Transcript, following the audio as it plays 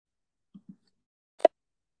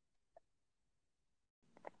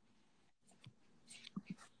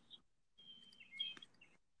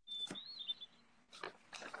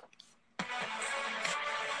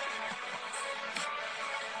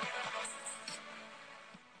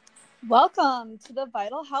Welcome to the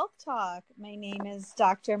Vital Health Talk. My name is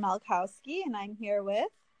Dr. Malkowski, and I'm here with...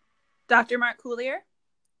 Dr. Mark Coulier.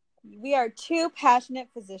 We are two passionate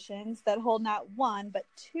physicians that hold not one, but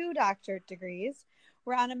two doctorate degrees.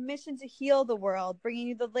 We're on a mission to heal the world, bringing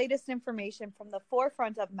you the latest information from the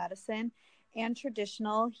forefront of medicine and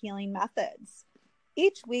traditional healing methods.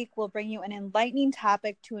 Each week, we'll bring you an enlightening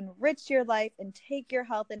topic to enrich your life and take your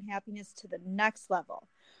health and happiness to the next level.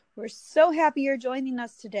 We're so happy you're joining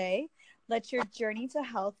us today. Let your journey to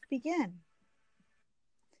health begin.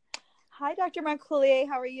 Hi, Dr. Mark Coulier.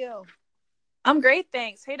 How are you? I'm great,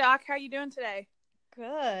 thanks. Hey, Doc. How are you doing today?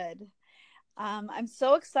 Good. I'm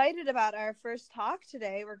so excited about our first talk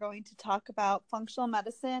today. We're going to talk about functional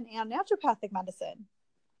medicine and naturopathic medicine.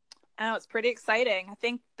 I know it's pretty exciting. I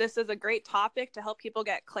think this is a great topic to help people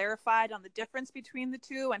get clarified on the difference between the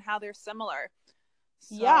two and how they're similar.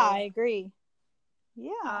 Yeah, I agree.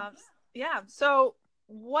 Yeah. So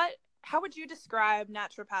how would you describe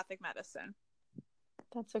naturopathic medicine?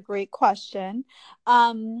 That's a great question.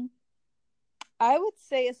 I would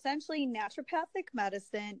say essentially naturopathic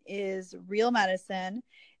medicine is real medicine.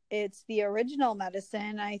 It's the original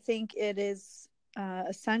medicine. I think it is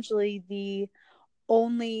essentially the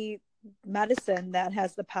only medicine that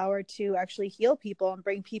has the power to actually heal people and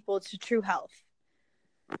bring people to true health.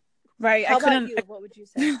 Right. How about you? What would you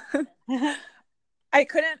say? I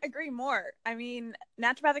couldn't agree more. I mean,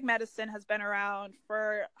 naturopathic medicine has been around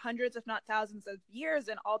for hundreds, if not thousands of years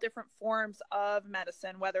in all different forms of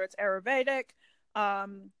medicine, whether it's Ayurvedic,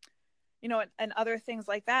 and other things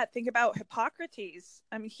like that. Think about Hippocrates.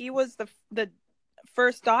 I mean, he was the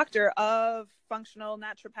first doctor of functional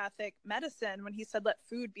naturopathic medicine when he said, "Let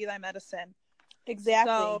food be thy medicine."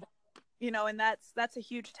 Exactly. So, and that's a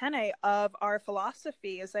huge tenet of our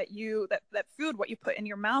philosophy is that that food, what you put in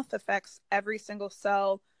your mouth, affects every single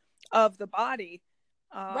cell of the body.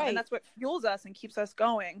 Right. And that's what fuels us and keeps us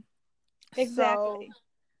going. Exactly.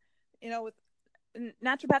 So, with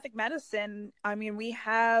naturopathic medicine, I mean, we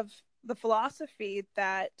have the philosophy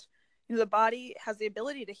that the body has the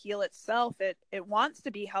ability to heal itself. It wants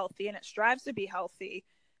to be healthy and it strives to be healthy.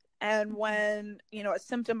 And when, a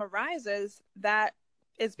symptom arises, that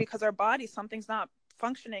is because our body, something's not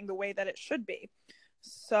functioning the way that it should be.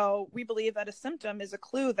 So we believe that a symptom is a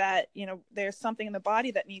clue that, there's something in the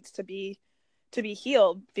body that needs to be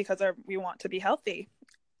healed because we want to be healthy.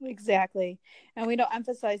 Exactly. And we don't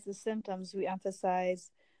emphasize the symptoms. We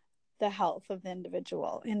emphasize the health of the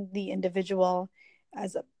individual and the individual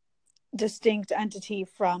as a distinct entity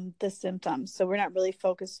from the symptoms. So we're not really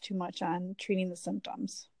focused too much on treating the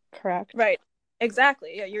symptoms. Correct? Right.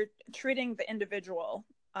 Exactly. Yeah, you're treating the individual.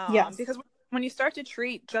 Yes. Because when you start to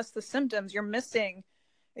treat just the symptoms, you're missing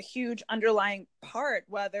a huge underlying part,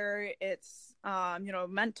 whether it's,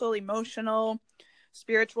 mental, emotional,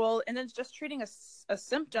 spiritual, and then it's just treating a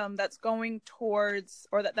symptom that's going towards,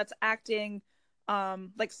 or that's acting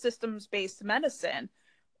like systems-based medicine.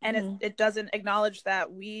 And it doesn't acknowledge that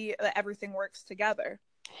everything works together.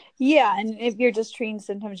 Yeah. And if you're just treating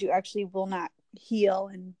symptoms, you actually will not heal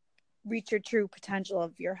and reach your true potential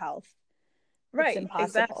of your health. Right. It's impossible.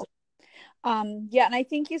 Exactly. Yeah, and I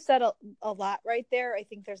think you said a lot right there. I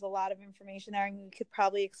think there's a lot of information there, and we could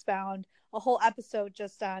probably expound a whole episode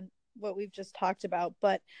just on what we've just talked about.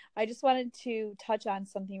 But I just wanted to touch on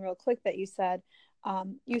something real quick that you said.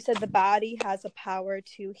 You said the body has a power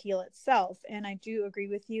to heal itself, and I do agree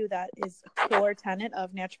with you. That is a core tenet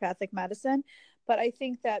of naturopathic medicine. But I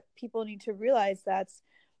think that people need to realize that's,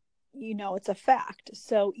 it's a fact.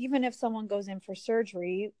 So even if someone goes in for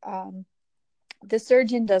surgery, the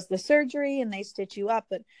surgeon does the surgery and they stitch you up,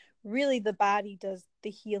 but really the body does the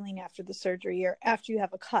healing after the surgery or after you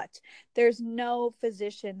have a cut. There's no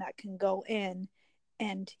physician that can go in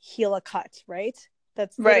and heal a cut, right?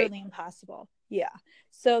 That's literally impossible. Yeah.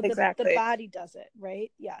 So the body does it,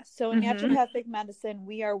 right? Yeah. So in naturopathic medicine,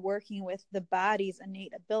 we are working with the body's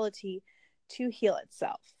innate ability to heal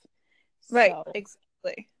itself. Right. So,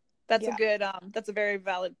 exactly. That's that's a very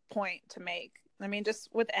valid point to make. I mean, just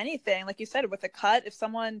with anything, like you said, with a cut, if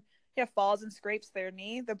someone falls and scrapes their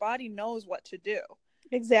knee, the body knows what to do.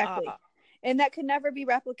 Exactly. And that can never be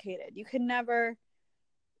replicated. You can never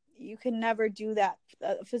do that.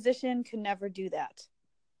 A physician can never do that.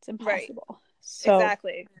 It's impossible. Right. So,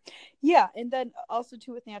 exactly. Yeah. And then also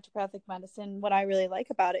too with naturopathic medicine, what I really like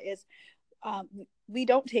about it is we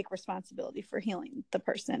don't take responsibility for healing the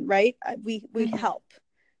person, right? We help.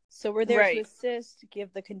 So we're there to assist,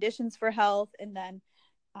 give the conditions for health, and then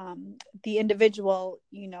the individual,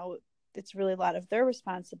 it's really a lot of their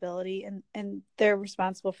responsibility, and they're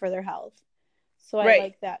responsible for their health. So I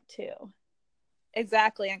like that too.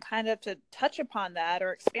 Exactly. And kind of to touch upon that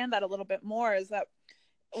or expand that a little bit more is that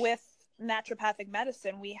with naturopathic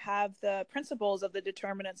medicine, we have the principles of the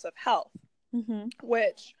determinants of health,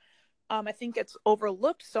 which I think it's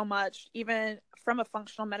overlooked so much, even from a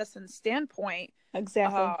functional medicine standpoint.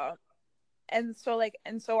 Exactly. And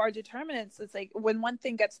so our determinants, it's like when one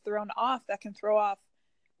thing gets thrown off, that can throw off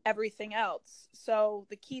everything else. So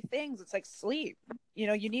the key things, it's like sleep.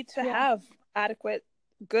 You need to have adequate,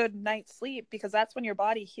 good night's sleep, because that's when your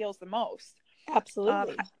body heals the most.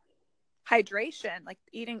 Absolutely. Hydration, like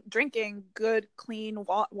drinking good, clean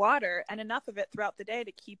water, and enough of it throughout the day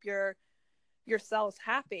to keep your cells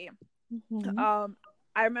happy.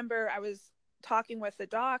 I remember I was talking with a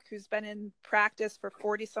doc who's been in practice for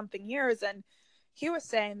 40 something years, and he was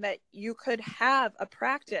saying that you could have a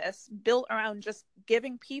practice built around just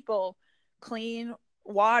giving people clean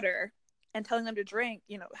water and telling them to drink,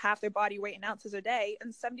 half their body weight in ounces a day,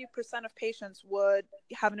 and 70% of patients would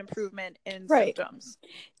have an improvement in symptoms.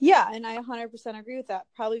 Yeah, and I 100% agree with that.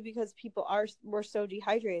 Probably because we're so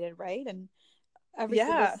dehydrated, right? And every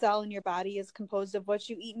single cell in your body is composed of what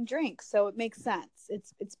you eat and drink, so it makes sense.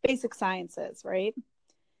 It's basic sciences, right?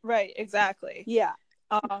 Right, exactly. Yeah.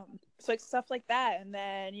 So like stuff like that. And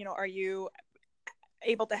then, are you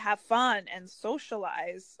able to have fun and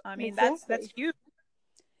socialize? I mean, that's huge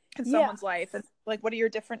in someone's life. And like, what are your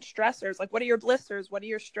different stressors? Like, what are your blisters? What are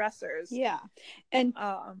your stressors? Yeah. And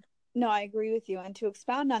no, I agree with you. And to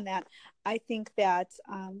expound on that, I think that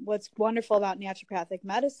what's wonderful about naturopathic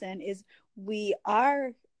medicine is we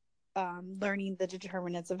are learning the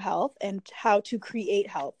determinants of health and how to create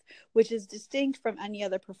health, which is distinct from any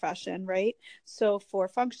other profession, right? So for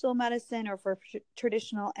functional medicine, or for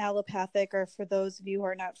traditional allopathic, or for those of you who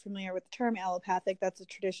are not familiar with the term allopathic, that's a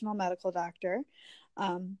traditional medical doctor.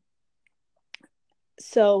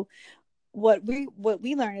 So what we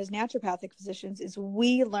learn as naturopathic physicians is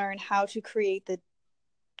we learn how to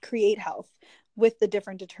create health with the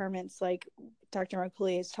different determinants, like Dr.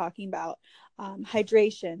 Mercourier is talking about: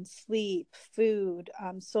 hydration, sleep, food,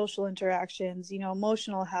 social interactions,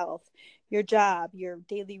 emotional health, your job, your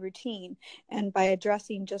daily routine. And by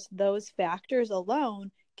addressing just those factors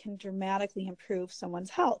alone can dramatically improve someone's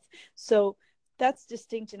health. So that's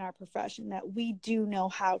distinct in our profession, that we do know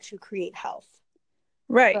how to create health.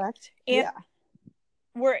 Right. Correct? And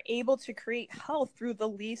we're able to create health through the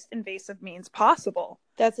least invasive means possible.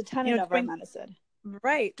 That's a tenet of our medicine.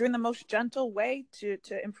 Right. Doing the most gentle way to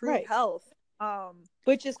improve health.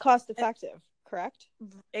 Which is cost effective, correct?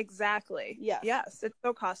 Exactly. Yes. Yes, it's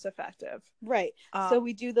so cost effective. Right. So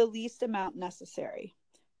we do the least amount necessary.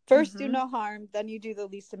 First, do no harm, then you do the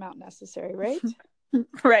least amount necessary, right?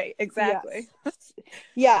 Right, exactly. Yes.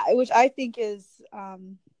 Yeah, which I think is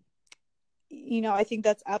I think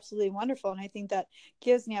that's absolutely wonderful. And I think that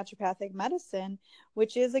gives naturopathic medicine,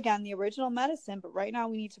 which is, again, the original medicine, but right now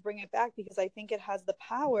we need to bring it back, because I think it has the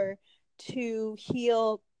power to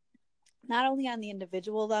heal not only on the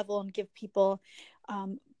individual level and give people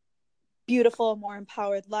beautiful, more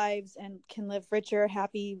empowered lives, and can live richer,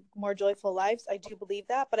 happy, more joyful lives. I do believe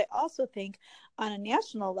that. But I also think on a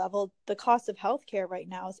national level, the cost of healthcare right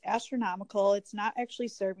now is astronomical. It's not actually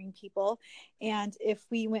serving people. And if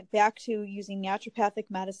we went back to using naturopathic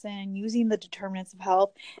medicine, using the determinants of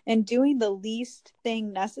health, and doing the least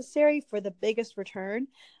thing necessary for the biggest return,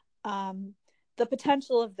 the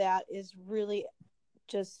potential of that is really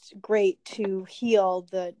just great to heal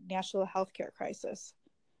the national healthcare crisis.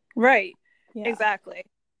 Right. Yeah. Exactly.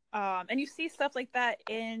 And you see stuff like that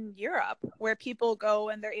in Europe, where people go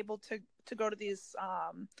and they're able to go to these,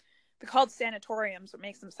 they're called sanatoriums, what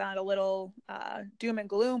makes them sound a little doom and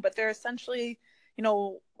gloom, but they're essentially,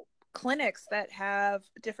 clinics that have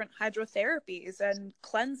different hydrotherapies and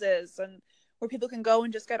cleanses, and where people can go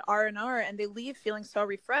and just get R&R, and they leave feeling so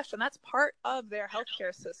refreshed. And that's part of their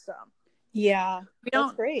healthcare system. Yeah. We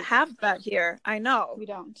don't have that here. I know. We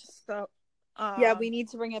don't. So yeah, we need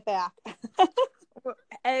to bring it back.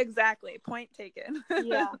 Exactly. Point taken.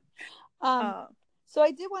 Yeah. So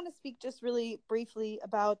I did want to speak just really briefly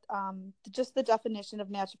about just the definition of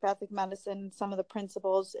naturopathic medicine, some of the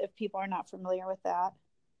principles, if people are not familiar with that.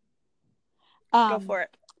 Go for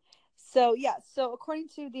it. So according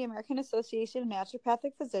to the American Association of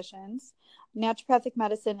Naturopathic Physicians, naturopathic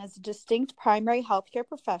medicine is a distinct primary healthcare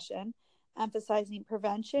profession, emphasizing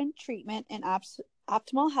prevention, treatment, and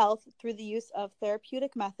optimal health through the use of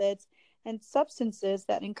therapeutic methods and substances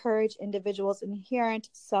that encourage individuals' inherent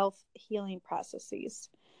self-healing processes.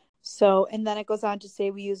 So, and then it goes on to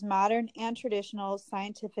say we use modern and traditional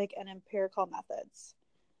scientific and empirical methods.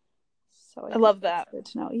 So I love that. Good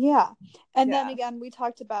to know. Yeah. And then again, we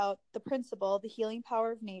talked about the principle, the healing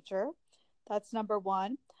power of nature. That's number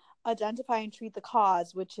one. Identify and treat the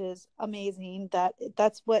cause, which is amazing.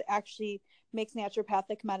 That's what actually makes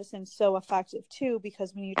naturopathic medicine so effective too,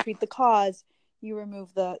 because when you treat the cause, you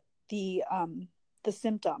remove the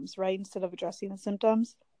symptoms, right? Instead of addressing the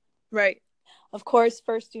symptoms. Right. Of course,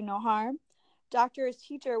 first do no harm. Doctor is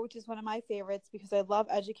teacher, which is one of my favorites because I love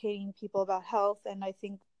educating people about health, and I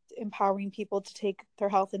think empowering people to take their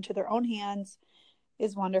health into their own hands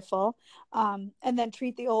is wonderful. And then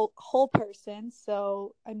treat the whole person.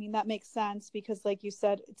 So, I mean, that makes sense because, like you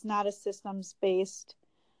said, it's not a systems based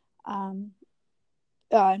um,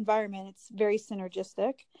 environment. It's very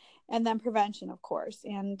synergistic. And then prevention, of course.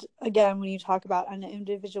 And again, when you talk about on an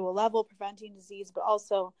individual level, preventing disease, but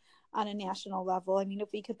also on a national level, I mean, if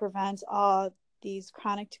we could prevent all these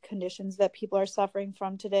chronic conditions that people are suffering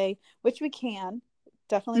from today, which we can,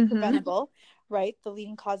 definitely preventable, right? The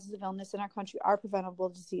leading causes of illness in our country are preventable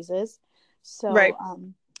diseases. So, Right.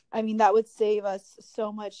 I mean, that would save us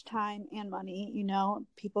so much time and money.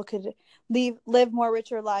 People could live more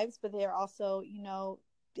richer lives, but they're also,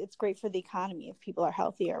 it's great for the economy if people are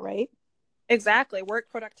healthier, right? Exactly. Work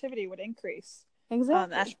productivity would increase.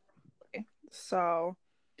 Exactly. So,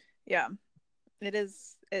 yeah,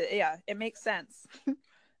 it makes sense. And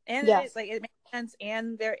it is Yes. like, it makes sense.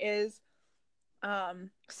 And there is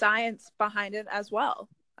science behind it as well.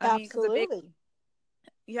 I mean, because Absolutely.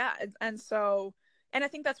 yeah. And I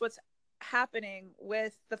think that's what's happening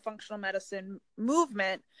with the functional medicine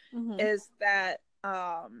movement Mm-hmm. is that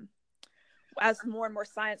as more and more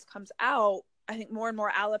science comes out, I think more and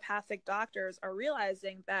more allopathic doctors are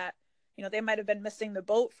realizing that, they might have been missing the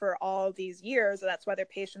boat for all these years. And that's why their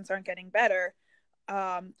patients aren't getting better.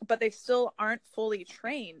 But they still aren't fully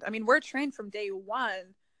trained. I mean, we're trained from day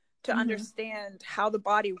one to understand how the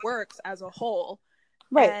body works as a whole.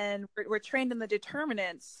 Right. And we're trained in the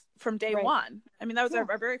determinants from day Right. one. I mean, that was Yeah.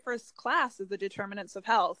 our very first class is the determinants of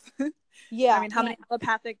health. I Yeah. mean, how many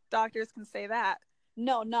allopathic doctors can say that?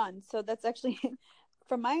 No, none. So that's actually,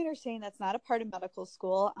 from my understanding, that's not a part of medical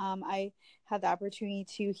school. I had the opportunity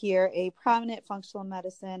to hear a prominent functional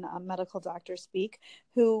medicine medical doctor speak,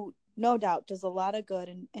 who no doubt does a lot of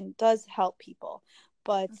good and does help people.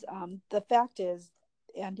 But the fact is,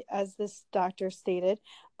 and as this doctor stated,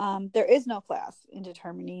 there is no class in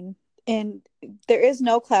determining, and there is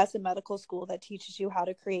no class in medical school that teaches you how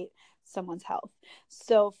to create someone's health.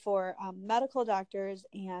 So for medical doctors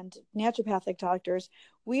and naturopathic doctors,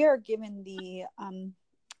 we are given the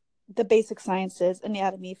basic sciences: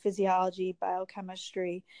 anatomy, physiology,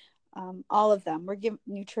 biochemistry, all of them. We're given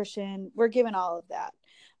nutrition. We're given all of that.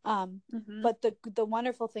 But the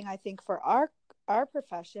wonderful thing I think for our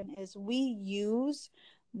profession is we use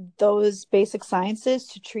those basic sciences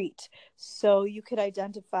to treat. So you could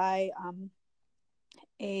identify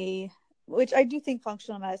which I do think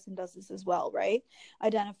functional medicine does this as well, right?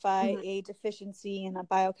 Identify a deficiency in a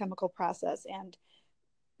biochemical process and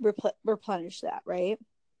replenish that, right?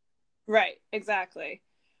 Right, exactly.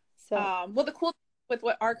 So, Well, the cool thing with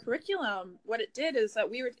what our curriculum, what it did is that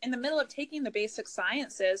we were in the middle of taking the basic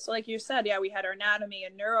sciences. So like you said, yeah, we had our anatomy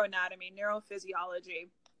and neuroanatomy, neurophysiology,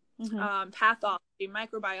 pathology,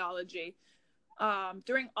 microbiology.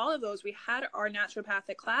 During all of those, we had our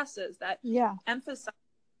naturopathic classes that emphasized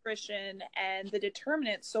nutrition and the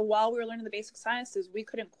determinants. So while we were learning the basic sciences, we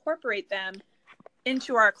could incorporate them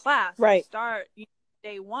into our class and start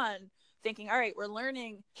day one thinking, all right, we're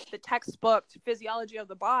learning the textbook physiology of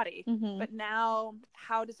the body, but now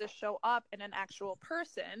how does this show up in an actual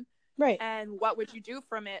person? Right. And what would you do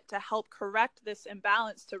from it to help correct this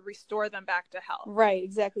imbalance to restore them back to health? Right,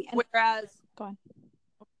 exactly. And whereas, go on.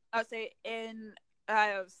 I would say in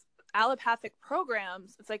allopathic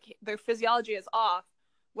programs, it's like their physiology is off.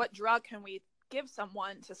 What drug can we give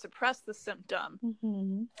someone to suppress the symptom?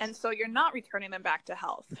 And so you're not returning them back to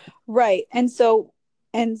health. Right. And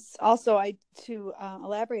also to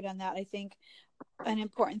elaborate on that, I think an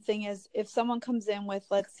important thing is if someone comes in with,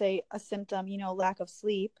 let's say, a symptom, lack of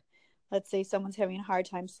sleep, let's say someone's having a hard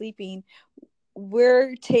time sleeping,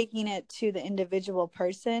 we're taking it to the individual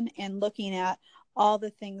person and looking at all the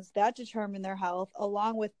things that determine their health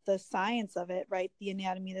along with the science of it, right? The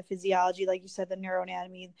anatomy, the physiology, like you said, the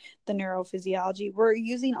neuroanatomy, the neurophysiology. We're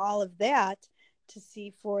using all of that to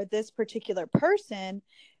see for this particular person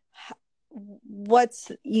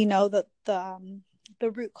what's the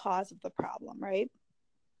root cause of the problem, right?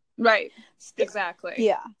 Right. Exactly.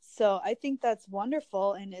 Yeah. So I think that's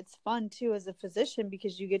wonderful, and it's fun too as a physician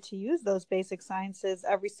because you get to use those basic sciences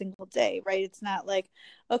every single day, right? It's not like,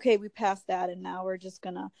 okay, we passed that and now we're just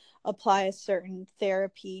going to apply a certain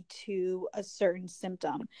therapy to a certain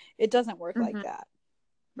symptom. It doesn't work like that,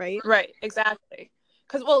 right? Right. Exactly.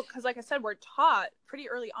 because like I said, we're taught pretty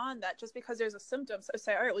early on that just because there's a symptom, so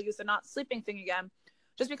say, all right, we'll use the not sleeping thing again.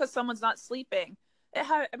 Just because someone's not sleeping,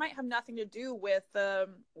 it might have nothing to do with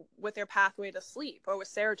their pathway to sleep or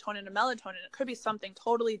with serotonin and melatonin. It could be something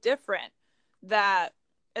totally different that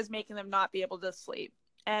is making them not be able to sleep.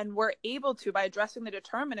 And we're able to, by addressing the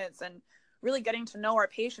determinants and really getting to know our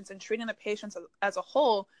patients and treating the patients as a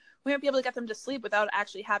whole, we might be able to get them to sleep without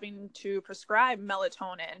actually having to prescribe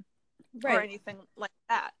melatonin or anything like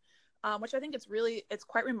that. Which I think it's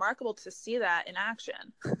quite remarkable to see that in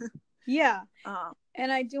action. Yeah.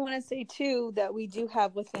 And I do want to say too that we do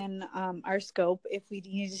have within our scope, if we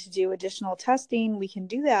needed to do additional testing, we can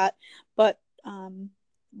do that. But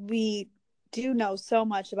we do know so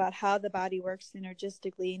much about how the body works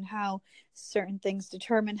synergistically and how certain things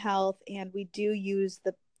determine health. And we do use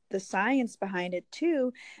the science behind it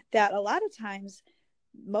too, that a lot of times,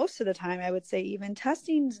 most of the time, I would say even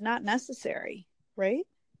testing is not necessary, right?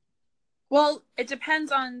 Well, it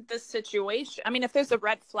depends on the situation. I mean, if there's a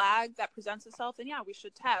red flag that presents itself, then yeah, we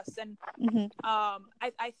should test. And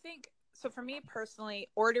I think, so for me personally,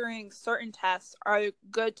 ordering certain tests are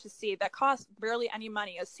good to see that cost barely any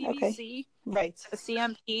money. A CBC, right, a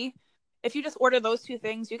CMP. If you just order those two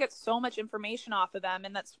things, you get so much information off of them,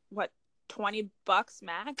 and that's what, $20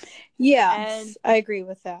 max. Yeah, and I agree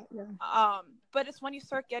with that. Yeah. But it's when you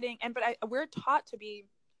start getting, we're taught to be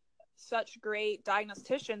such great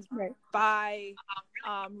diagnosticians by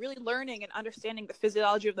really learning and understanding the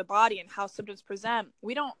physiology of the body and how symptoms present.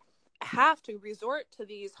 We don't have to resort to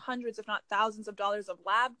these hundreds, if not thousands of dollars of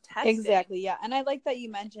lab testing. Exactly. Yeah. And I like that you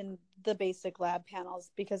mentioned the basic lab panels,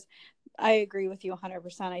 because I agree with you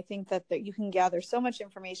 100%. I think that you can gather so much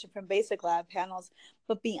information from basic lab panels,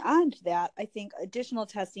 but beyond that, I think additional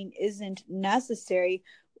testing isn't necessary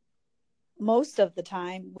most of the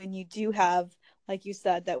time when you do have, like you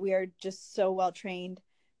said, that we are just so well trained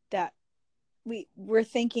that we're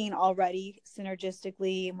thinking already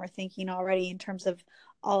synergistically, and we're thinking already in terms of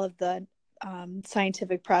all of the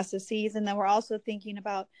scientific processes. And then we're also thinking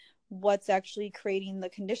about what's actually creating the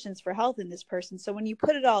conditions for health in this person. So when you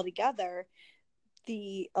put it all together,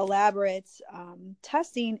 the elaborate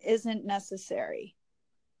testing isn't necessary.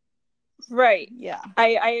 Right. Yeah.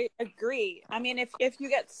 I agree. I mean, if you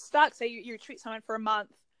get stuck, say you treat someone for a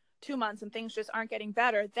month, 2 months, and things just aren't getting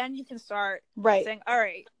better, then you can start saying, all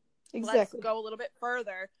right, let's go a little bit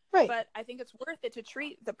further. Right. But I think it's worth it to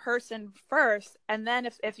treat the person first, and then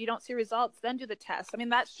if you don't see results, then do the test. I mean,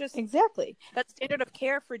 that's just that's standard of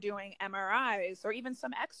care for doing MRIs or even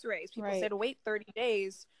some X-rays. People say to wait 30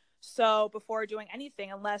 days so before doing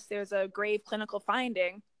anything, unless there's a grave clinical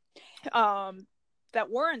finding that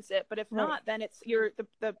warrants it. But if not, then it's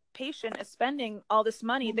the patient is spending all this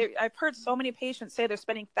money. I've heard so many patients say they're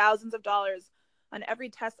spending thousands of dollars on every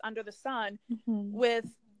test under the sun with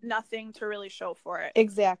nothing to really show for it.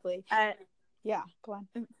 Exactly. Yeah, go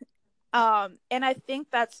on. And I think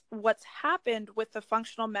that's what's happened with the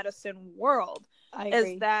functional medicine world. I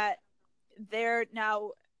agree. Is that they're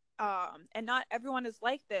now, and not everyone is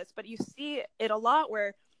like this, but you see it a lot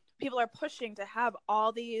where people are pushing to have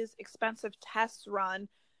all these expensive tests run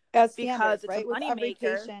as because standard, right? It's a money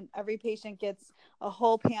maker. Every patient gets a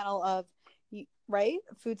whole panel of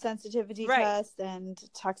food sensitivity test and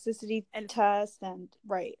toxicity test and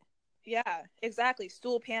Yeah, exactly.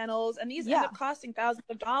 Stool panels, and these end up costing thousands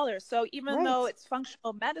of dollars. So even though it's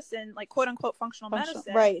functional medicine, like quote unquote functional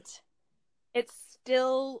medicine, it's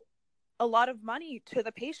still a lot of money to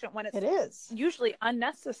the patient when it is usually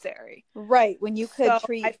unnecessary. Right. When you could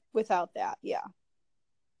treat without that. Yeah.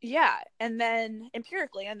 Yeah. And then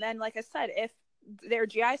empirically, and then, like I said, if their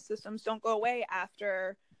GI systems don't go away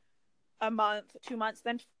after a month, 2 months,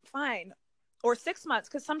 then fine. Or 6 months,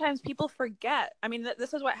 because sometimes people forget. I mean,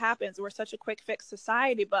 this is what happens. We're such a quick fix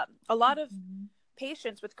society, but a lot of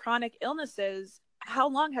patients with chronic illnesses, how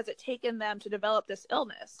long has it taken them to develop this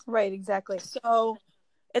illness? Right, exactly. So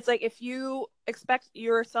it's like, if you expect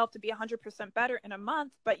yourself to be 100% better in a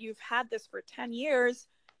month, but you've had this for 10 years,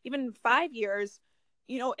 even 5 years,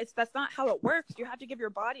 that's not how it works. You have to give your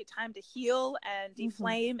body time to heal and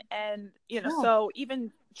deflame. And, so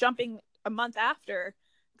even jumping a month after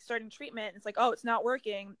starting treatment, it's like, oh, it's not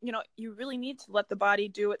working. You really need to let the body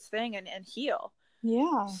do its thing and heal.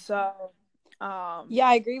 Yeah. So, yeah,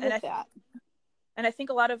 I agree with that. And I think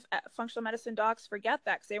a lot of functional medicine docs forget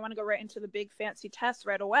that because they want to go right into the big fancy tests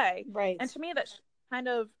right away. Right. And to me, that's kind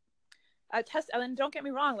of a test. And don't get me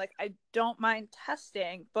wrong, like, I don't mind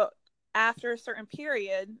testing, but after a certain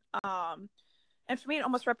period, and for me, it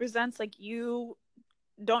almost represents like you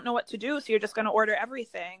don't know what to do, so you're just going to order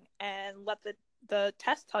everything and let the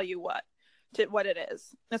test tell you what. to what it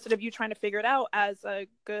is, instead of you trying to figure it out as a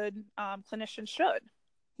good clinician should.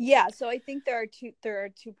 Yeah, so I think there are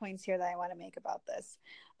two points here that I want to make about this.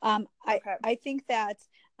 Okay. I think that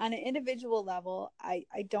on an individual level, I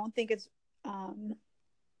don't think it's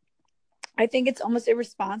I think it's almost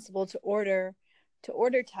irresponsible to order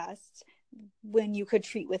tests when you could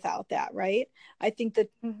treat without that, right? I think that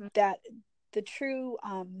that the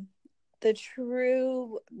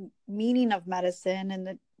true meaning of medicine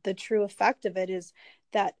and the true effect of it is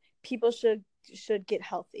that people should get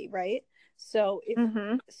healthy, right? So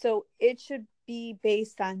so it should be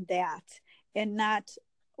based on that and not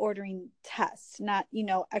ordering tests, not,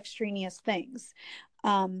 extraneous things.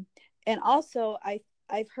 And also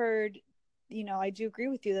I've heard, I do agree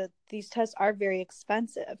with you that these tests are very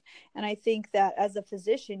expensive. And I think that as a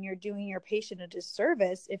physician, you're doing your patient a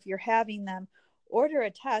disservice if you're having them order a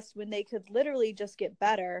test when they could literally just get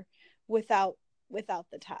better without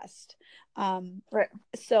the test. Right.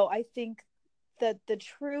 So I think that the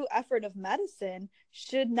true effort of medicine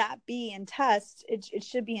should not be in tests. It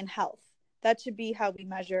should be in health. That should be how we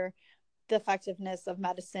measure the effectiveness of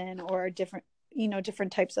medicine, or different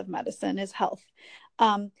types of medicine, is health.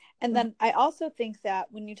 And then I also think that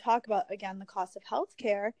when you talk about, again, the cost of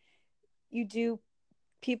healthcare, you do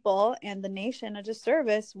people and the nation a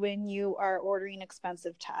disservice when you are ordering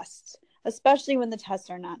expensive tests, especially when the tests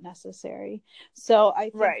are not necessary. So I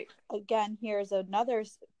think, again, here's another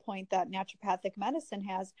point that naturopathic medicine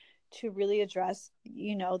has to really address,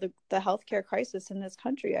 the healthcare crisis in this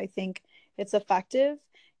country. I think it's effective,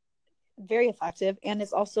 very effective, and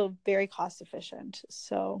it's also very cost efficient.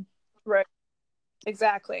 So right,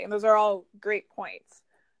 exactly, and those are all great points.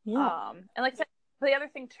 Yeah. And like I said, the other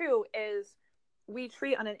thing too is we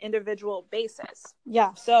treat on an individual basis.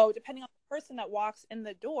 Yeah. So depending on the person that walks in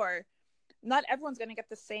the door, not everyone's going to get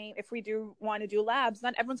the same. If we do want to do labs,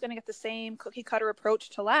 not everyone's going to get the same cookie cutter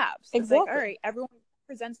approach to labs. Exactly. It's like, all right, everyone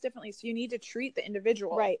presents differently, so you need to treat the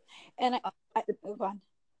individual. Right. And go on.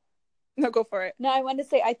 No, go for it. No, I want to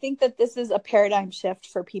say, I think that this is a paradigm shift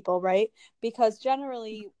for people, right? Because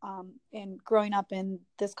generally, in growing up in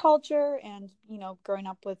this culture and, growing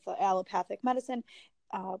up with allopathic medicine,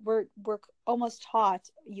 we're almost taught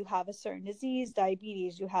you have a certain disease,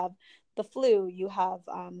 diabetes, you have the flu, you have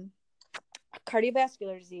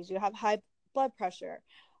cardiovascular disease, you have high blood pressure,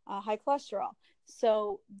 high cholesterol.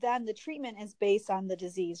 So then the treatment is based on the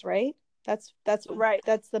disease, right? That's right.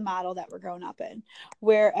 That's the model that we're growing up in.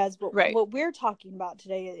 Whereas what we're talking about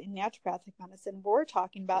today in naturopathic medicine, we're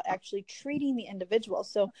talking about actually treating the individual.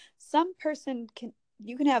 So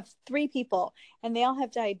you can have 3 people and they all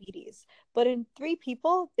have diabetes, but in 3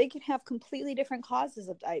 people, they can have completely different causes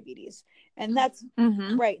of diabetes. And that's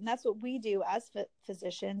right. And that's what we do as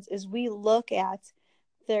physicians, is we look at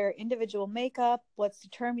their individual makeup, what's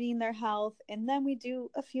determining their health, and then we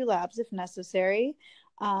do a few labs if necessary.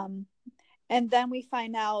 And then we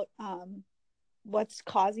find out what's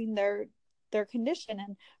causing their condition.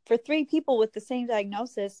 And for 3 people with the same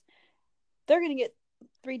diagnosis, they're going to get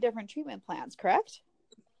 3 different treatment plans, correct?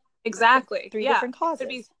 Exactly. 3 different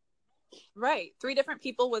causes. Right. 3 different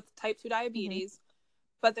people with type 2 diabetes,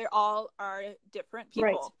 but they all are different people.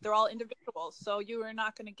 Right. They're all individuals. So you are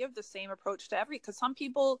not going to give the same approach to because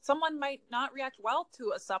someone might not react well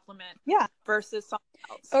to a supplement versus someone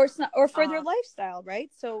else. Or for their lifestyle,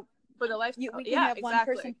 right? So for the lifestyle, we can have one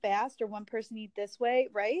person fast or one person eat this way,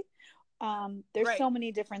 right? There's so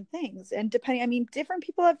many different things. And different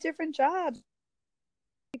people have different jobs.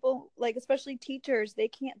 People, like especially teachers,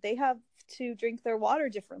 they have to drink their water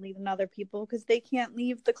differently than other people because they can't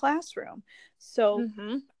leave the classroom. So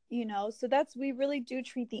so we really do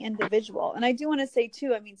treat the individual. And I do want to say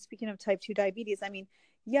too, speaking of type 2 diabetes,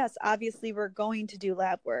 yes, obviously we're going to do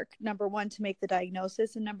lab work, number 1 to make the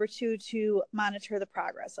diagnosis, and number 2 to monitor the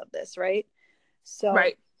progress of this, right? So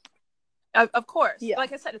right. Of course. Yeah.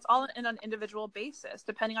 Like I said, it's all in an individual basis,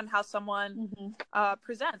 depending on how someone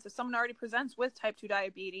presents. If someone already presents with type 2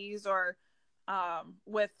 diabetes or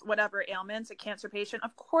with whatever ailments, a cancer patient,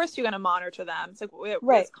 of course you're going to monitor them. It's like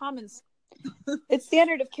it's common. It's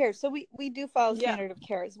standard of care. So we do follow standard of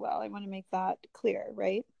care as well. I want to make that clear,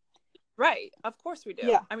 right? Right. Of course we do.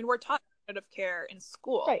 Yeah. We're taught standard of care in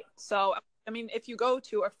school. Right. So, if you go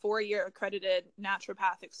to a 4-year accredited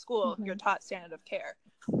naturopathic school, you're taught standard of care.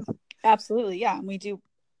 Absolutely. Yeah. And we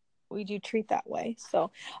do treat that way.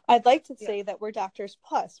 So I'd like to say that we're doctors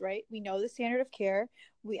plus, right? We know the standard of care.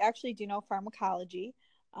 We actually do know pharmacology,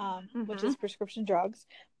 which is prescription drugs,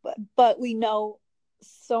 but we know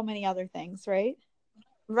so many other things, right?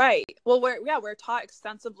 Right. Well, we're taught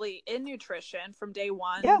extensively in nutrition from day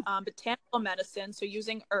one. Yeah. Botanical medicine, so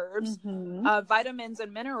using herbs, Mm-hmm. vitamins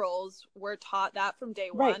and minerals. We're taught that from day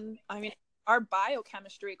Right. one. I mean, our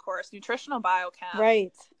biochemistry course, nutritional biochem.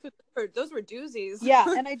 Right. Those were doozies. Yeah,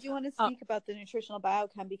 and I do want to speak about the nutritional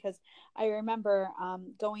biochem because I remember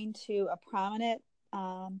going to a prominent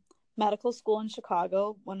medical school in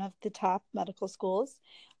Chicago, one of the top medical schools,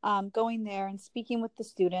 going there and speaking with the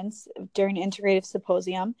students during an integrative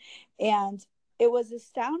symposium. And it was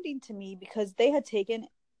astounding to me because they had taken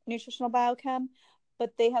nutritional biochem,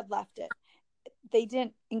 but they had left it. They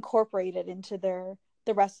didn't incorporate it into the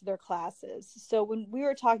rest of their classes. So when we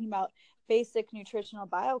were talking about basic nutritional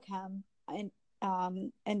biochem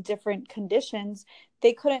and different conditions,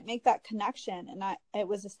 they couldn't make that connection. And it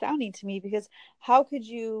was astounding to me because how could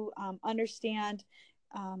you understand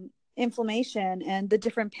inflammation and the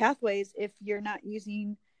different pathways if you're not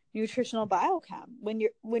using nutritional biochem when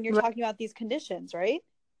you're Right. talking about these conditions, right?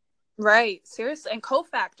 Right. Seriously. And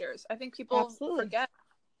cofactors. I think people Absolutely. forget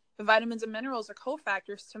the vitamins and minerals are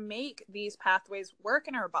cofactors to make these pathways work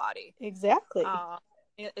in our body. Exactly.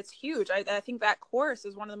 It's huge. I think that course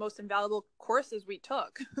is one of the most invaluable courses we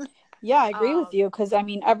took. Yeah, I agree with you because I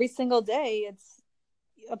mean every single day it's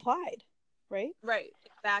applied, right? Right.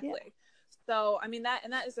 Exactly. Yeah. So I mean that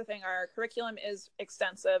is the thing. Our curriculum is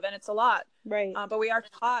extensive and it's a lot. Right. But we are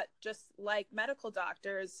taught just like medical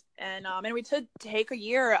doctors, and we did take a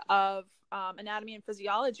year of anatomy and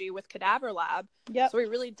physiology with cadaver lab. Yeah. So we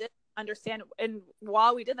really did understand, and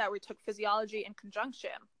while we did that, we took physiology in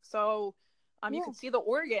conjunction. So you could see the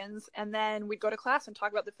organs, and then we'd go to class and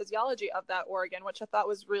talk about the physiology of that organ, which I thought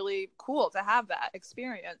was really cool to have that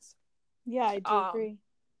experience. Yeah, I do agree.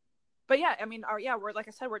 But yeah, I mean, we're, like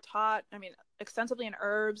I said, we're taught, I mean, extensively in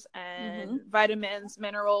herbs and vitamins,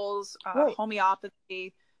 minerals,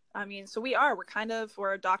 homeopathy. I mean, so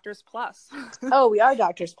we're doctors plus. Oh, we are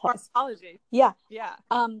doctors plus. Pharmacology. Yeah. Yeah.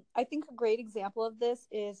 I think a great example of this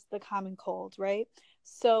is the common cold, right?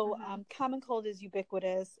 So common cold is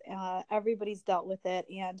ubiquitous. Everybody's dealt with it.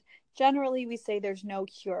 And generally we say there's no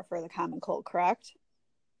cure for the common cold, correct?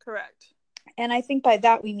 Correct. And I think by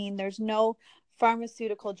that we mean there's no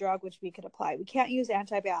pharmaceutical drug which we could apply. We can't use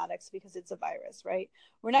antibiotics because it's a virus, right?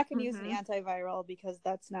 We're not going to use an antiviral because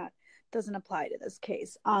doesn't apply to this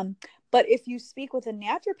case. But if you speak with a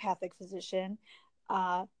naturopathic physician,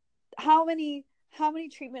 how many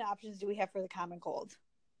treatment options do we have for the common cold?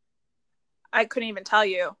 I couldn't even tell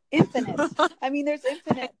you. Infinite. I mean, there's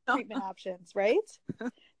infinite treatment options, right?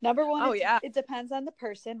 Number one, it depends on the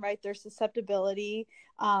person, right? Their susceptibility.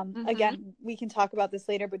 Again, we can talk about this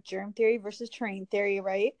later, but germ theory versus terrain theory,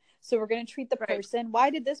 right? So we're going to treat the person. Why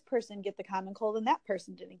did this person get the common cold and that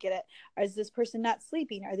person didn't get it? Is this person not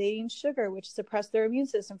sleeping? Are they eating sugar, which suppress their immune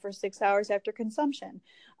system for 6 hours after consumption?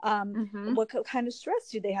 What kind of stress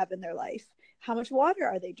do they have in their life? How much water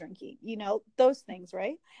are they drinking? You know, those things,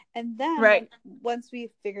 right? And then once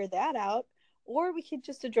we figure that out, or we could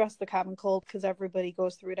just address the common cold because everybody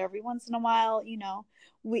goes through it every once in a while. You know,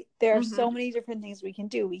 there are so many different things we can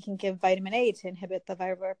do. We can give vitamin A to inhibit the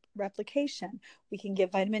viral replication. We can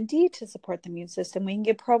give vitamin D to support the immune system. We can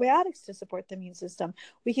give probiotics to support the immune system.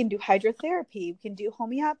 We can do hydrotherapy. We can do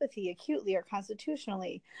homeopathy acutely or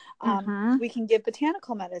constitutionally. We can give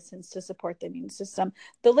botanical medicines to support the immune system.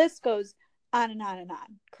 The list goes on and on and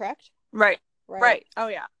on, correct? Right. Oh,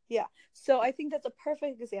 yeah. Yeah. So I think that's a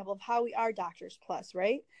perfect example of how we are doctors plus,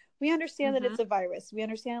 right? We understand that it's a virus. We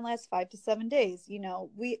understand it lasts 5 to 7 days. You know,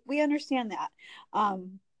 we understand that.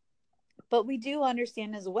 But we do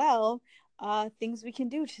understand as well things we can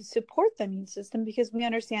do to support the immune system because we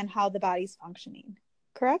understand how the body's functioning,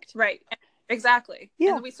 correct? Right. Exactly.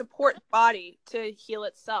 Yeah. And we support the body to heal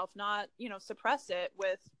itself, not, suppress it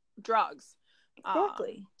with drugs.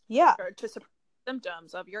 Exactly. Yeah. Or to suppress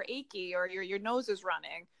symptoms of you're achy or your nose is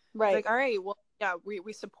running. Right. It's like, all right, well, yeah,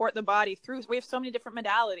 we support the body through. We have so many different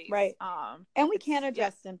modalities. Right. And we can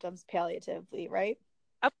address symptoms palliatively, right?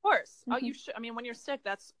 Of course. Oh, you should. I mean, when you're sick,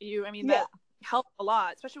 that helps a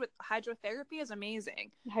lot, especially with hydrotherapy is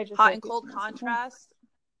amazing. Hot and cold contrast.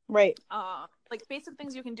 Right. Like basic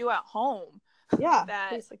things you can do at home. Yeah.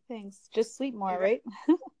 Basic things. Just sleep more, right?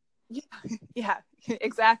 Yeah,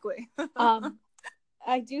 exactly.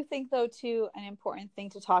 I do think, though, too, an important thing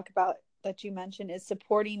to talk about that you mentioned is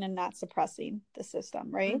supporting and not suppressing the system,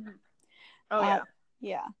 right? Oh, yeah.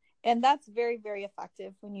 Yeah. And that's very, very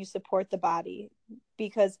effective when you support the body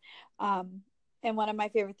because, and one of my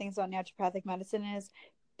favorite things about naturopathic medicine is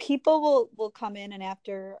people will come in and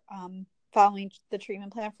after following the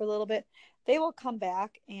treatment plan for a little bit, they will come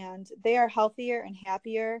back and they are healthier and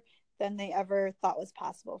happier than they ever thought was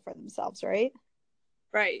possible for themselves, right?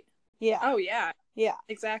 Right. Yeah. Oh yeah. Yeah.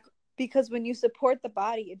 Exactly. Because when you support the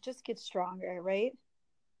body, it just gets stronger, right?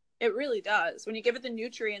 It really does. When you give it the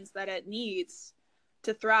nutrients that it needs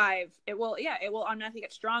to thrive, it will automatically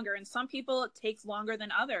get stronger. And some people it takes longer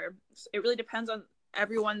than others. It really depends on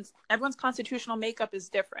everyone's constitutional makeup is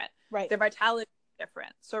different. Right. Their vitality is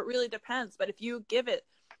different. So it really depends. But if you give it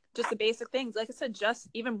just the basic things, like I said, just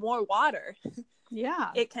even more water,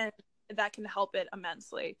 yeah, that can help it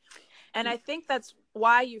immensely. And I think that's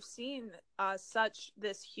why you've seen such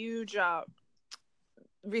this huge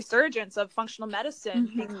resurgence of functional medicine,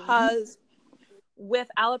 mm-hmm. because with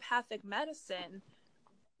allopathic medicine,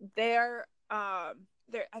 they're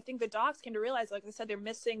I think the docs came to realize, like I said, they're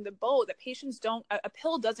missing the boat. That patients don't, a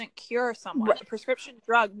pill doesn't cure someone. Right. A prescription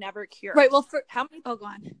drug never cures. Right. Well, how many? Oh, go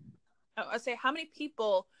on. I say, how many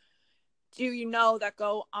people do you know that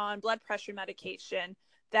go on blood pressure medication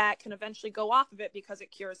that can eventually go off of it because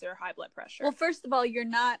it cures their high blood pressure? Well, first of all, you're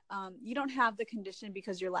not, you don't have the condition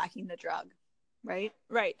because you're lacking the drug, right?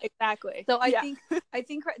 Right. Exactly. So I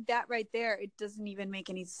think that right there, it doesn't even make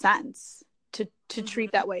any sense to mm-hmm.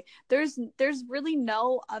 treat that way. There's really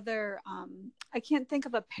no other, I can't think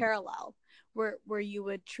of a parallel where you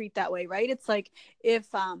would treat that way, right? It's like if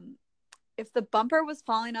the bumper was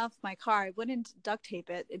falling off my car, I wouldn't duct tape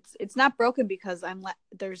it. It's not broken because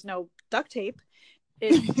there's no duct tape.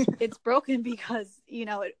 It's broken because,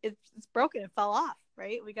 it's broken. It fell off,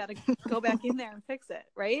 right? We got to go back in there and fix it,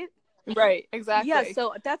 right? Right, exactly. Yeah,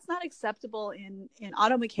 so that's not acceptable in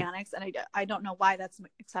auto mechanics, and I don't know why that's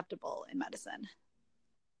acceptable in medicine.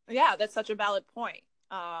 Yeah, that's such a valid point.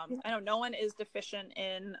 I know no one is deficient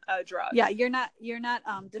in a drug. Yeah, you're not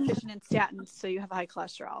deficient in statins, so you have high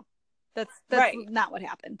cholesterol. That's right. Not what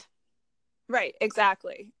happened. Right,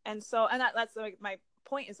 exactly. And so, and that's like my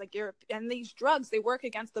point is, like, and these drugs, they work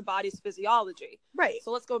against the body's physiology. Right.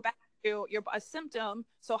 So let's go back to a symptom.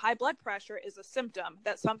 So high blood pressure is a symptom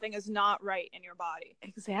that something is not right in your body.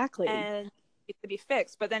 Exactly. And it to be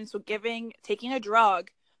fixed. But then, so taking a drug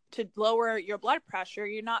to lower your blood pressure,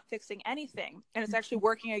 you're not fixing anything. And it's actually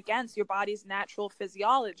working against your body's natural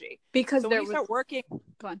physiology. Because so when you start working,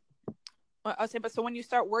 go on. I'll say, but so when you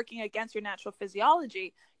start working against your natural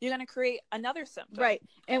physiology, you're going to create another symptom. Right.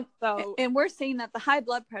 And we're saying that the high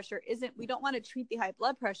blood pressure we don't want to treat the high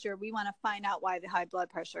blood pressure. We want to find out why the high blood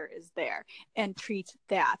pressure is there and treat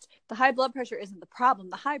that. The high blood pressure isn't the problem.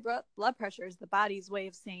 The high blood pressure is the body's way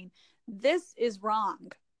of saying this is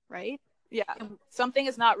wrong. Right. Yeah. Something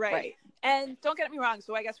is not right. And don't get me wrong.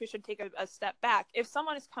 So I guess we should take a step back. If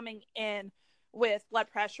someone is coming in with blood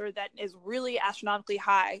pressure that is really astronomically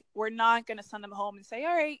high, we're not going to send them home and say,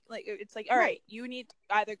 all right, like, it's like, all right, you need to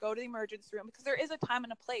either go to the emergency room, because there is a time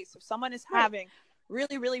and a place. If someone is having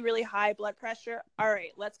really, really, really high blood pressure, all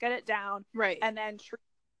right, let's get it down. Right. And then treat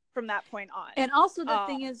from that point on. And also the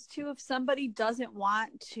thing is too, if somebody doesn't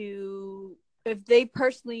want to, if they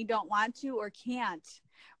personally don't want to or can't,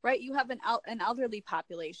 right, you have an elderly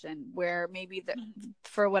population where maybe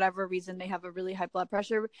for whatever reason they have a really high blood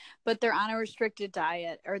pressure, but they're on a restricted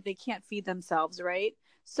diet or they can't feed themselves, right?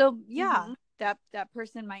 So that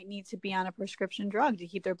person might need to be on a prescription drug to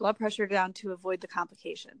keep their blood pressure down to avoid the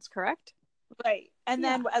complications, correct? Right. And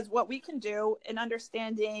then as what we can do in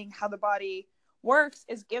understanding how the body works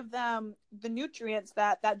is give them the nutrients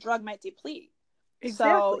that drug might deplete.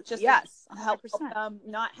 Exactly. So just help them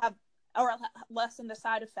not have or lessen the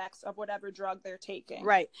side effects of whatever drug they're taking.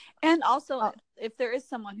 Right. And also if there is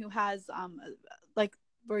someone who has like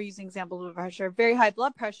we're using example of blood pressure, very high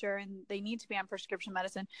blood pressure, and they need to be on prescription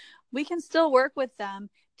medicine, we can still work with them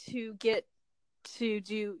to get to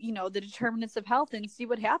do, the determinants of health and see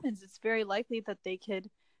what happens. It's very likely that they could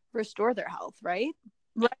restore their health, right?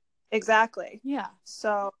 Right. Exactly. Yeah.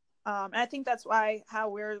 So, and I think that's how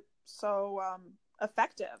we're so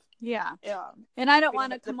effective. Yeah. And I don't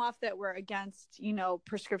want to come off that we're against,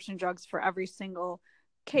 prescription drugs for every single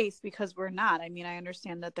case, because we're not. I mean, I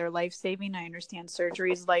understand that they're life-saving. I understand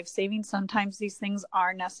surgery is life-saving. Sometimes these things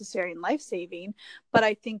are necessary and life-saving, but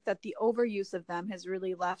I think that the overuse of them has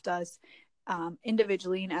really left us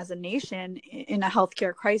individually and as a nation in a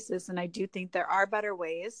healthcare crisis. And I do think there are better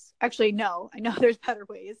ways. Actually, no, I know there's better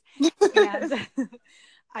ways. And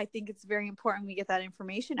I think it's very important we get that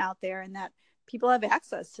information out there, and that people have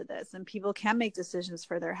access to this, and people can make decisions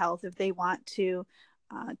for their health if they want to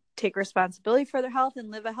take responsibility for their health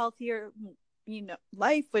and live a healthier,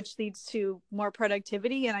 life, which leads to more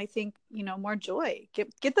productivity. And I think, more joy,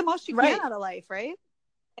 get the most you can out of life. Right.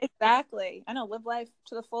 Exactly. I know. Live life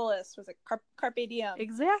to the fullest. Was it carpe diem?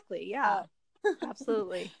 Exactly. Yeah,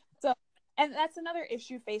 absolutely. So, and that's another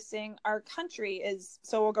issue facing our country is,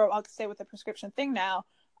 so I'll stay with the prescription thing now,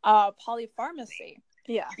 polypharmacy.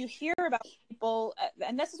 Yeah. You hear about people,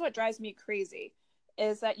 and this is what drives me crazy,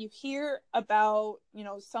 is that you hear about, you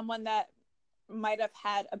know, someone that might have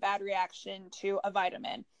had a bad reaction to a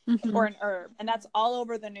vitamin or an herb, and that's all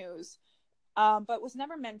over the news. But was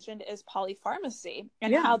never mentioned is polypharmacy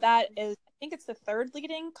and how that is, I think it's the third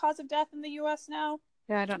leading cause of death in the U.S. now.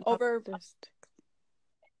 Yeah, I don't know. Over,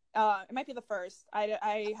 it might be the first.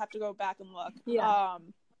 I have to go back and look. Yeah.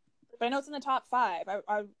 But I know it's in the top 5.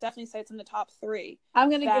 I would definitely say it's in the top 3. I'm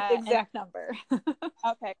going to get the exact number.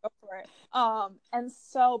 Okay, go for it. And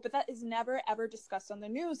so, but that is never ever discussed on the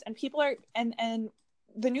news, and people are, and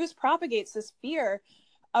the news propagates this fear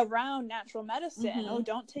around natural medicine. Oh,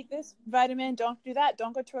 don't take this vitamin, don't do that,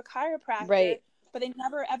 don't go to a chiropractor. Right. But they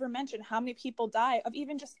never ever mention how many people die of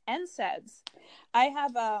even just NSAIDs. I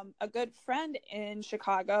have a good friend in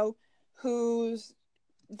Chicago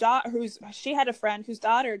she had a friend whose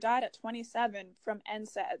daughter died at 27 from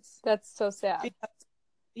NSAIDs. That's so sad. Because,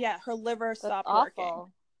 her liver stopped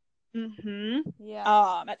awful. working.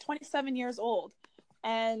 Yeah. At 27 years old.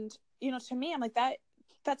 And, you know, to me, I'm like,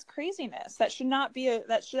 that's craziness. That should not be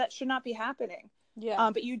that should not be happening. Yeah.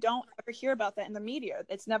 But you don't ever hear about that in the media.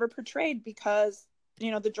 It's never portrayed because,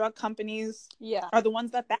 you know, the drug companies are the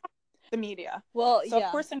ones that back the media. Well, so of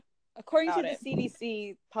course, according to the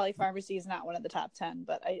CDC, polypharmacy is not one of the top 10,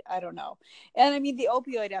 but I don't know. And I mean, the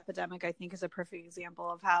opioid epidemic, I think, is a perfect example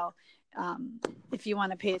of how, if you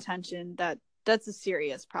want to pay attention, that's a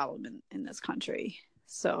serious problem in this country.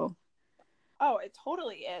 So. Oh, it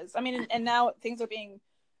totally is. I mean, and now things are being,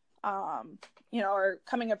 are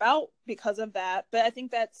coming about because of that. But I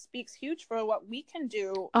think that speaks huge for what we can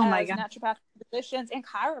do as naturopathic physicians and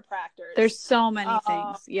chiropractors. There's so many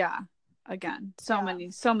things. Yeah. Again, so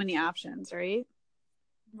many options, right?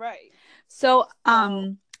 Right. So,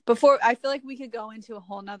 before, I feel like we could go into a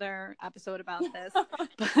whole nother episode about this,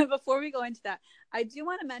 but before we go into that, I do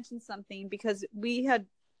want to mention something, because we had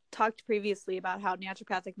talked previously about how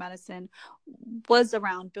naturopathic medicine was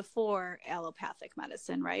around before allopathic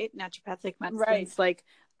medicine, right? Naturopathic medicine is like,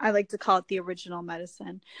 I like to call it the original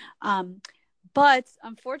medicine. But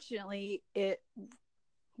unfortunately, it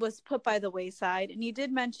was put by the wayside. And you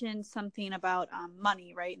did mention something about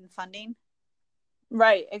money, right? And funding.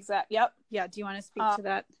 Right. Exactly. Yep. Yeah. Do you want to speak to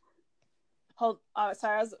that?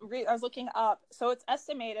 Sorry, I was looking up. So it's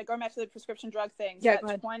estimated, going back to the prescription drug thing,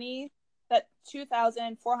 that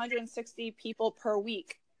 2,460 people per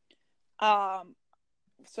week.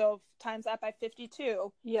 So times that by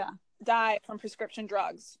 52. Yeah. Die from prescription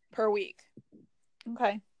drugs per week.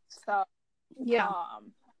 Okay. So yeah.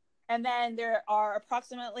 And then there are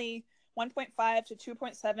approximately 1.5 to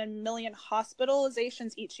 2.7 million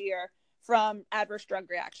hospitalizations each year from adverse drug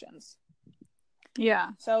reactions.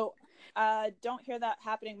 Yeah. So don't hear that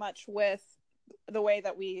happening much with the way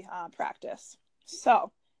that we practice.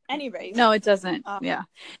 So anyways. No, it doesn't. Yeah.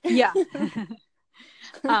 Yeah.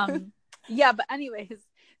 But anyways,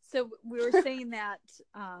 so we were saying that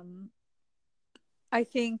I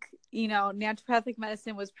think, naturopathic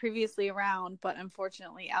medicine was previously around, but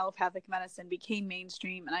unfortunately allopathic medicine became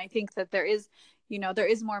mainstream. And I think that there is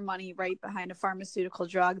more money right behind a pharmaceutical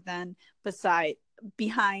drug than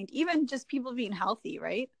behind even just people being healthy,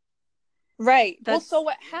 right? Right. Well, so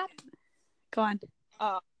what happened? Go on.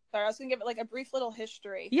 Sorry, I was going to give it like a brief little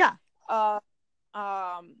history. Yeah.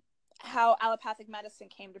 How allopathic medicine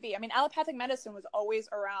came to be. I mean, allopathic medicine was always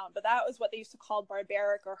around, but that was what they used to call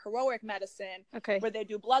barbaric or heroic medicine, where they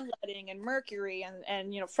do bloodletting and mercury and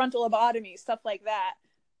frontal lobotomy, stuff like that,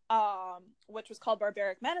 which was called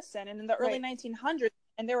barbaric medicine. And in the early 1900s,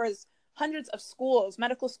 and there was hundreds of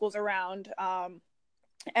medical schools around, and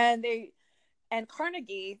the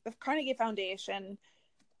Carnegie Foundation,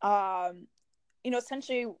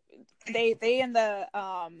 essentially they and the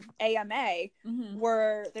AMA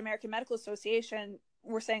were the American Medical Association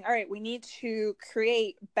were saying, all right, we need to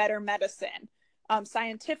create better medicine,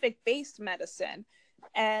 scientific based medicine.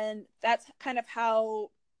 And that's kind of how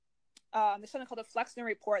there's something called the Flexner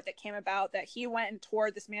Report that came about, that he went and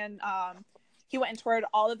toured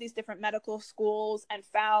all of these different medical schools and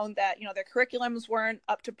found that, their curriculums weren't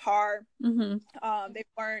up to par. These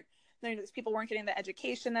people weren't getting the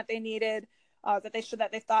education that they needed. That they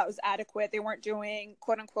thought was adequate. They weren't doing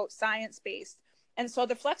quote unquote science-based. And so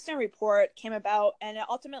the Flexner Report came about, and it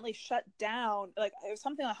ultimately shut down, like it was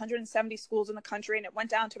something like 170 schools in the country, and it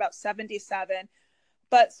went down to about 77.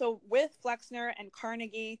 But so with Flexner and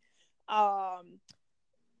Carnegie,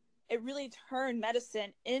 it really turned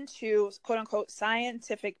medicine into quote unquote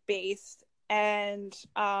scientific based, and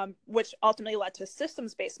which ultimately led to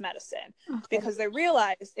systems-based medicine, because they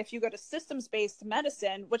realized if you go to systems-based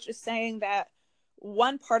medicine, which is saying that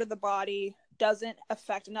one part of the body doesn't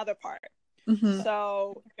affect another part. Mm-hmm.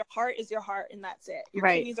 So your heart is your heart and that's it. Your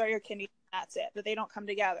Right. kidneys are your kidneys and that's it. That they don't come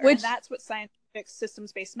together. Which, and that's what scientific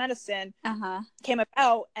systems-based medicine uh-huh. came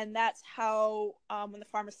about. And that's how when the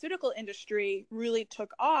pharmaceutical industry really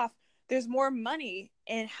took off, there's more money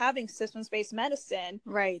in having systems-based medicine.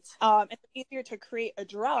 Right. It's easier to create a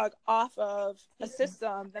drug off of a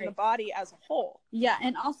system than the body as a whole. Yeah.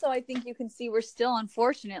 And also I think you can see we're still,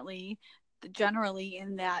 unfortunately, generally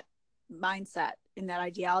in that mindset, in that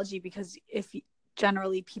ideology, because if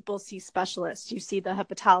generally people see specialists, you see the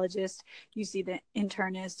hepatologist, you see the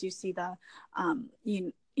internist, you see the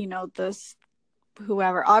you know, this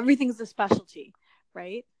whoever, everything's a specialty,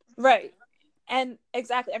 right? Right. And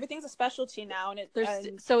exactly, everything's a specialty now, and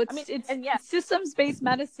so it's, I mean, it's and yeah, systems-based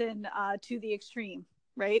medicine to the extreme,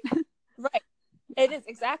 right? Right. It is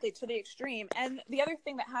exactly to the extreme. And the other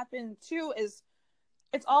thing that happened too is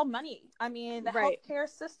it's all money. I mean, the Right. healthcare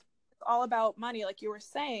system is all about money, like you were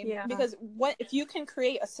saying. Yeah. Because what if you can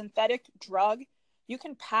create a synthetic drug, you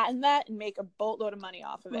can patent that and make a boatload of money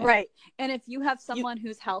off of it. Right. And if you have someone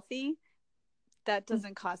who's healthy, that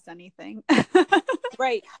doesn't cost anything.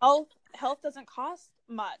 Right. Health doesn't cost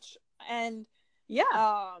much. And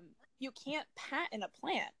yeah, you can't patent a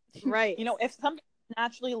plant. Right. You know, if something's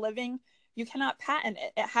naturally living, you cannot patent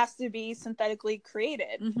it. It has to be synthetically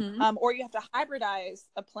created. Mm-hmm. Or you have to hybridize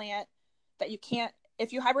a plant that you can't.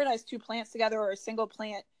 If you hybridize two plants together or a single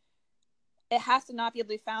plant, it has to not be able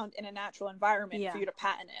to be found in a natural environment for you to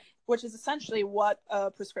patent it, which is essentially what a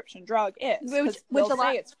prescription drug is. Which a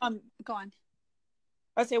lot, it's from. Go on.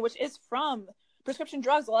 I say which is from prescription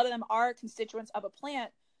drugs. A lot of them are constituents of a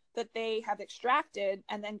plant that they have extracted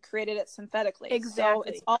and then created it synthetically. Exactly. So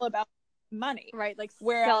it's all about money, right? Like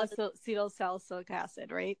acetyl salicylic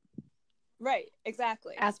acid, right? Right,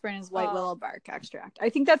 exactly. Aspirin is white willow bark extract. I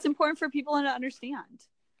think that's important for people to understand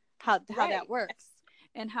how that works,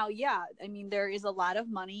 and how, yeah, I mean, there is a lot of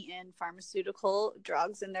money in pharmaceutical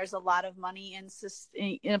drugs, and there's a lot of money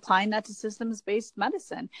in applying that to systems-based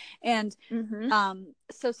medicine. And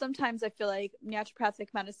so sometimes I feel like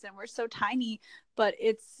naturopathic medicine, we're so tiny, but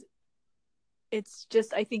it's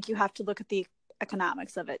just, I think you have to look at the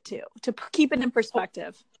economics of it too, to keep it in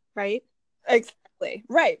perspective, right? Exactly.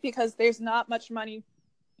 Right, because there's not much money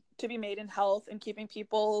to be made in health and keeping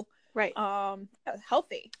people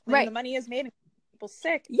healthy. Right. The money is made in people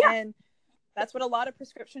sick. Yeah. And that's what a lot of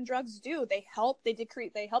prescription drugs do. They help the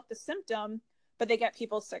symptom, but they get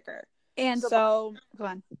people sicker. And so go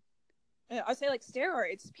on. I say, like,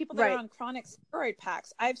 steroids, people that are on chronic steroid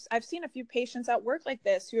packs. I've seen a few patients at work like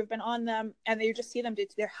this who have been on them, and they just see them due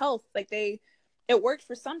to their health. Like, it worked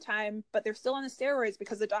for some time, but they're still on the steroids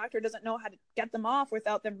because the doctor doesn't know how to get them off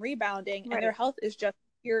without them rebounding, and their health is just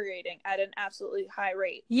deteriorating at an absolutely high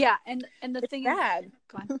rate. Yeah, and the thing is sad.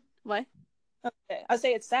 Go on. What? Okay. I'll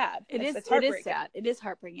say it's sad. It is sad. It is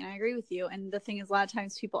heartbreaking. I agree with you. And the thing is, a lot of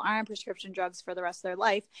times people are on prescription drugs for the rest of their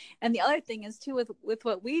life. And the other thing is too, with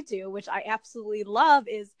what we do, which I absolutely love,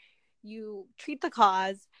 is you treat the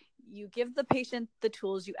cause, you give the patient the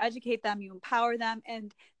tools, you educate them, you empower them,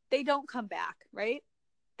 and they don't come back, right?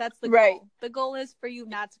 That's the goal. The goal is for you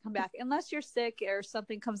not to come back unless you're sick or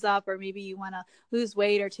something comes up, or maybe you want to lose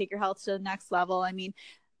weight or take your health to the next level. I mean,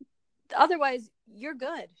 otherwise you're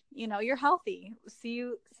good, you're healthy. See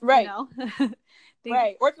you, right?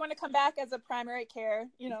 Right. Or if you want to come back as a primary care,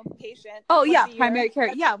 patient. Oh yeah, primary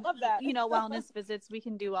care. Yeah, love that. Wellness visits, we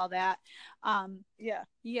can do all that.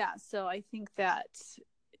 Yeah. So I think that,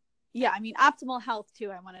 I mean, optimal health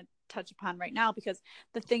too, I want to touch upon right now, because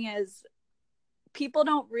the thing is, people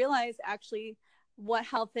don't realize actually what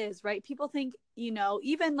health is, right? People think,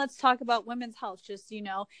 even let's talk about women's health, just,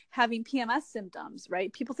 having PMS symptoms,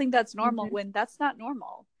 right? People think that's normal when that's not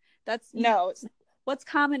normal. That's what's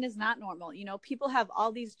common is not normal. People have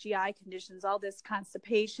all these GI conditions, all this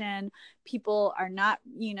constipation. People are not,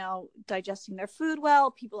 digesting their food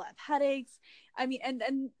well. People have headaches. I mean,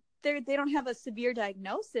 and they don't have a severe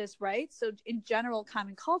diagnosis, right? So in general,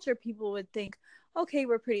 common culture, people would think, okay,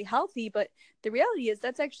 we're pretty healthy, but the reality is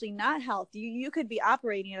that's actually not health. You could be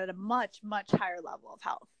operating at a much, much higher level of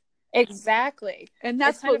health. Exactly. And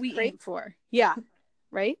that's what we aim for. Yeah.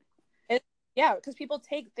 Right? Yeah, because people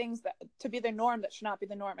take things that to be the norm that should not be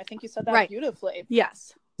the norm. I think you said that beautifully.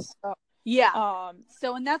 Yes. So,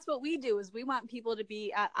 so, and that's what we do, is we want people to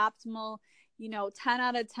be at optimal, 10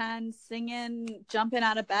 out of 10, singing, jumping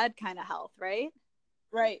out of bed kind of health, right?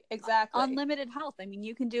 Right, exactly. Unlimited health. I mean,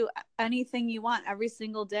 you can do anything you want every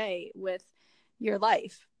single day with your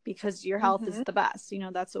life. because your health is the best.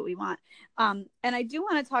 That's what we want. And I do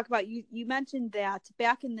want to talk about, you mentioned that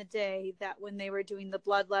back in the day that when they were doing the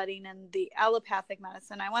bloodletting and the allopathic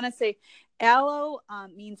medicine, I want to say allo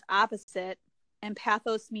means opposite and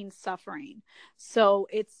pathos means suffering. So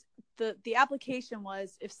it's the application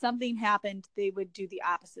was, if something happened, they would do the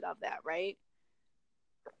opposite of that, right?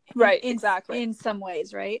 Right, exactly. In some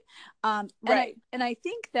ways, right? Right. And I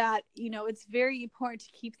think that, it's very important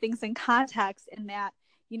to keep things in context, and that,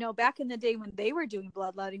 back in the day when they were doing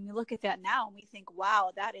bloodletting, we look at that now and we think,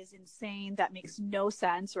 wow, that is insane. That makes no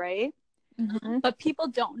sense, right? But people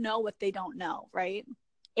don't know what they don't know, right?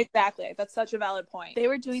 Exactly. That's such a valid point. They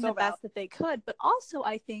were doing the best that they could. But also,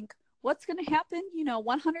 I think, what's going to happen,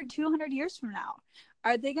 100, 200 years from now?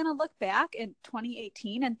 Are they going to look back in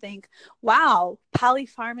 2018 and think, wow,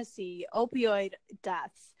 polypharmacy, opioid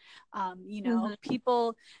deaths,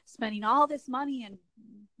 people spending all this money and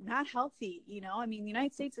not healthy? The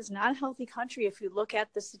United States is not a healthy country if you look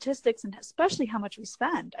at the statistics, and especially how much we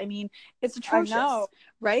spend. It's atrocious,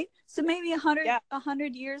 right? So maybe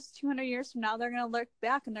 100 years, 200 years from now, they're going to look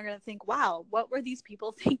back and they're going to think, wow, what were these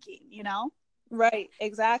people thinking, Right,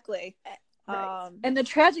 exactly. Right. And the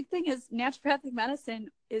tragic thing is, naturopathic medicine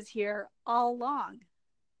is here all along.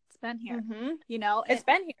 It's been here, it's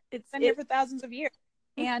been here. It's been here for thousands of years,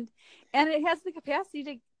 and it has the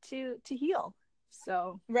capacity to heal.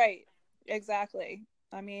 So right, exactly.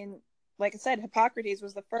 Like I said, Hippocrates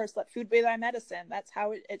was the first. Let food be thy medicine. That's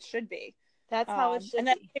how it should be. That's how it should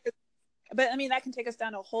be. But that can take us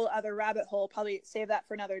down a whole other rabbit hole. Probably save that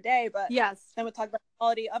for another day. But yes, then we'll talk about the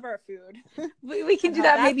quality of our food. We can do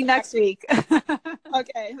that maybe next week.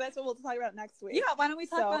 Okay, that's what we'll talk about next week. Yeah, why don't we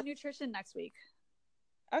talk about nutrition next week?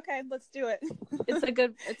 Okay, let's do it. It's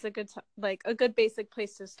a good basic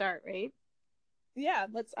place to start, right? Yeah,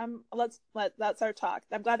 that's our talk.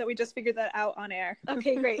 I'm glad that we just figured that out on air.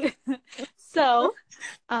 Okay, great. So,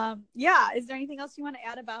 is there anything else you want to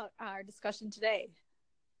add about our discussion today?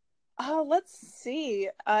 Let's see.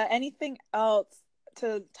 Anything else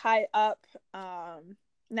to tie up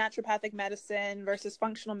naturopathic medicine versus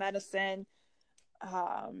functional medicine?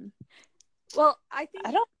 Well, I think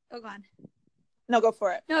I don't. Oh, go on. No, go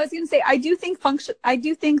for it. No, I was going to say I do think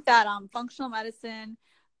that functional medicine.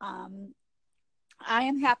 I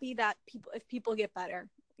am happy that if people get better,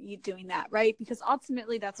 doing that, right? Because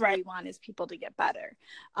ultimately, that's what we want, is people to get better.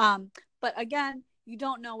 But again, you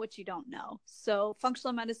don't know what you don't know. So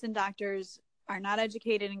functional medicine doctors are not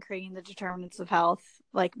educated in creating the determinants of health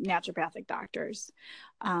like naturopathic doctors.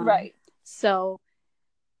 Right. So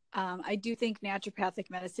I do think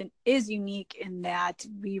naturopathic medicine is unique in that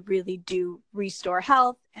we really do restore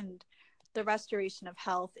health, and the restoration of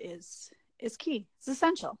health is key. It's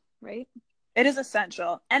essential, right? It is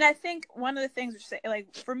essential. And I think one of the things,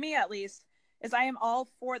 like for me at least, is I am all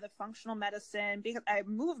for the functional medicine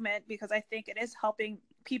movement, because I think it is helping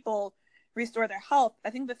people restore their health. I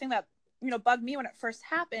think the thing that bugged me when it first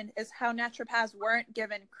happened is how naturopaths weren't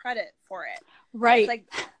given credit for it. Right. It's like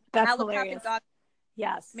that's hilarious.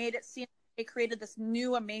 Yes. Made it seem they created this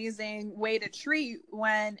new amazing way to treat,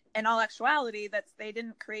 when in all actuality they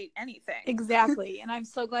didn't create anything. Exactly. And I'm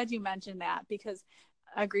so glad you mentioned that, because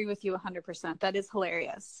I agree with you 100%. That is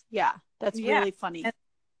hilarious. Yeah. That's really funny.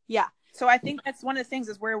 Yeah. So I think that's one of the things,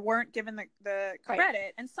 is where we weren't given the credit.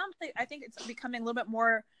 Right. And I think it's becoming a little bit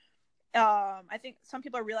more, I think some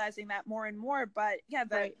people are realizing that more and more, but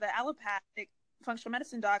the allopathic functional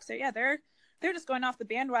medicine docs, they're just going off the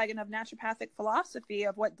bandwagon of naturopathic philosophy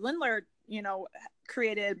of what Lindler,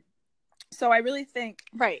 created. So I really think,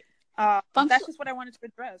 that's just what I wanted to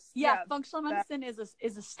address. Yeah. Functional medicine is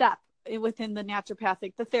a step within the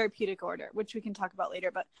naturopathic, the therapeutic order, which we can talk about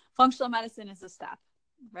later, but functional medicine is a step.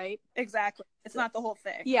 Right? Exactly. It's not the whole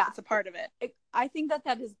thing. Yeah. It's a part of it. I think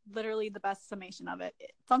that is literally the best summation of it.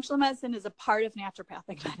 Functional medicine is a part of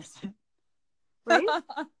naturopathic medicine. Right?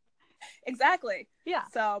 Exactly. Yeah.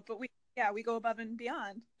 So, but we go above and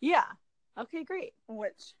beyond. Yeah. Okay, great.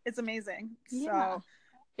 Which is amazing. Yeah. So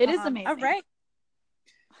it is amazing. All right.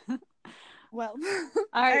 Well,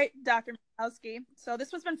 all right, Dr. Mikowski. So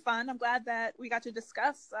this has been fun. I'm glad that we got to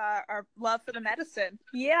discuss our love for the medicine.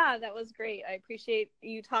 Yeah, that was great. I appreciate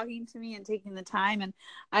you talking to me and taking the time. And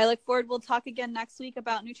I look forward. We'll talk again next week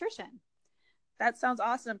about nutrition. That sounds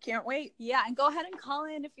awesome. Can't wait. Yeah, and go ahead and call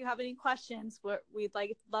in if you have any questions. We'd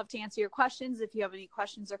love to answer your questions. If you have any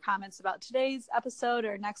questions or comments about today's episode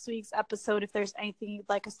or next week's episode, if there's anything you'd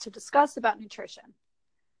like us to discuss about nutrition.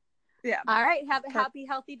 Yeah. All right. Have a happy,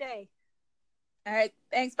 healthy day. All right.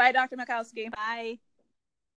 Thanks. Bye, Dr. Mikowski. Bye.